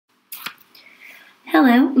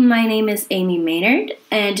Hello, my name is Amy Maynard,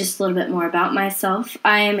 and just a little bit more about myself.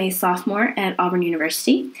 I am a sophomore at Auburn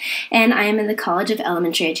University, and I am in the College of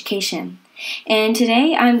Elementary Education. And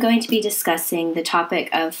today I'm going to be discussing the topic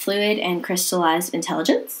of fluid and crystallized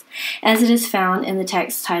intelligence, as it is found in the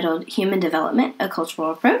text titled Human Development, A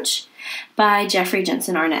Cultural Approach by Jeffrey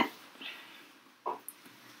Jensen Arnett.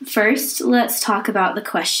 First, let's talk about the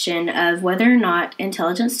question of whether or not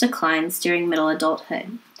intelligence declines during middle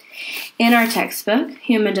adulthood. In our textbook,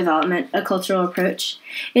 Human Development, A Cultural Approach,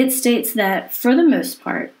 it states that, for the most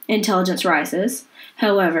part, intelligence rises.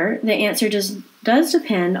 However, the answer does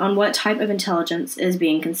depend on what type of intelligence is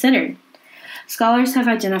being considered. Scholars have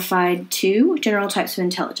identified two general types of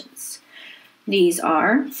intelligence. These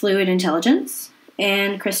are fluid intelligence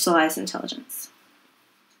and crystallized intelligence.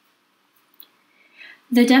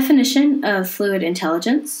 The definition of fluid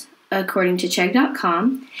intelligence, according to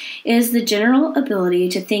Chegg.com, is the general ability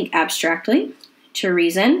to think abstractly, to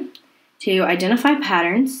reason, to identify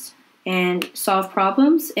patterns, and solve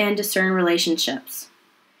problems and discern relationships.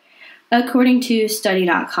 According to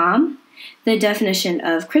Study.com, the definition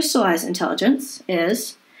of crystallized intelligence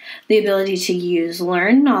is the ability to use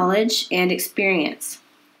learned knowledge and experience.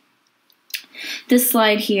 This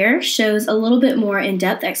slide here shows a little bit more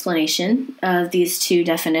in-depth explanation of these two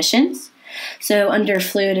definitions. So under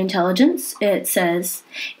fluid intelligence, it says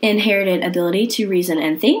inherited ability to reason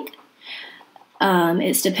and think.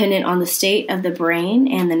 It's dependent on the state of the brain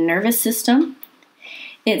and the nervous system.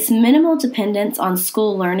 It's minimal dependence on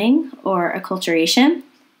school learning or acculturation.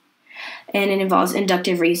 And it involves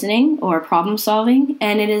inductive reasoning or problem solving.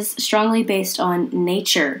 And it is strongly based on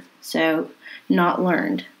nature, so not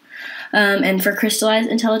learned. And for crystallized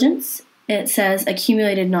intelligence, it says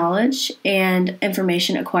accumulated knowledge and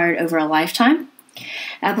information acquired over a lifetime,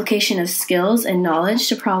 application of skills and knowledge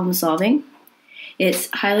to problem solving. It's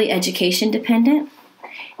highly education dependent.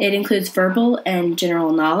 It includes verbal and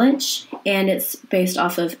general knowledge, and it's based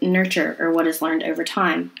off of nurture, or what is learned over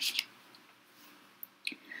time.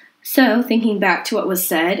 So, thinking back to what was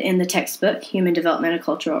said in the textbook, Human Development, A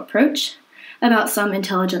Cultural Approach, about some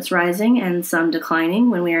intelligence rising and some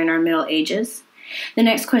declining when we are in our middle ages, the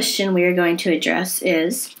next question we are going to address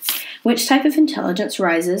is, which type of intelligence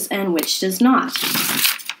rises and which does not?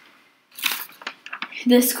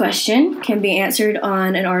 This question can be answered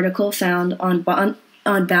on an article found on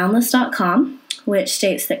Boundless.com, which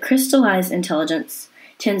states that crystallized intelligence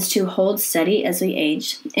tends to hold steady as we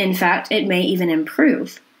age. In fact, it may even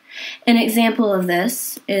improve. An example of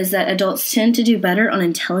this is that adults tend to do better on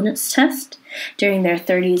intelligence tests during their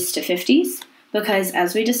 30s to 50s, because,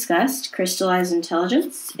 as we discussed, crystallized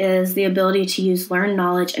intelligence is the ability to use learned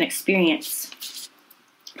knowledge and experience.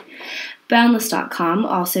 Boundless.com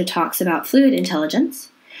also talks about fluid intelligence,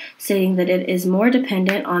 stating that it is more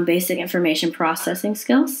dependent on basic information processing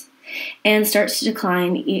skills and starts to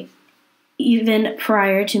decline even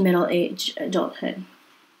prior to middle-age adulthood.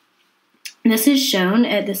 This is shown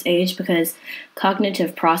at this age because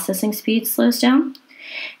cognitive processing speed slows down,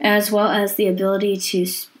 as well as the ability to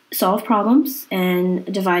solve problems and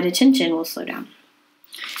divide attention will slow down.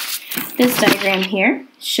 This diagram here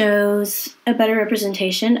shows a better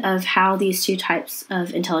representation of how these two types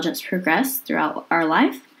of intelligence progress throughout our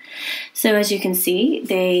life. So as you can see,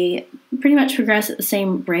 they pretty much progress at the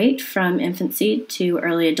same rate from infancy to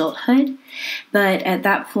early adulthood, but at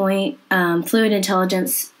that point, fluid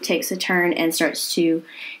intelligence takes a turn and starts to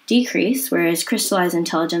decrease, whereas crystallized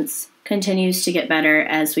intelligence continues to get better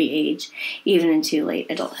as we age, even into late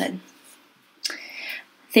adulthood.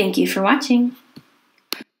 Thank you for watching.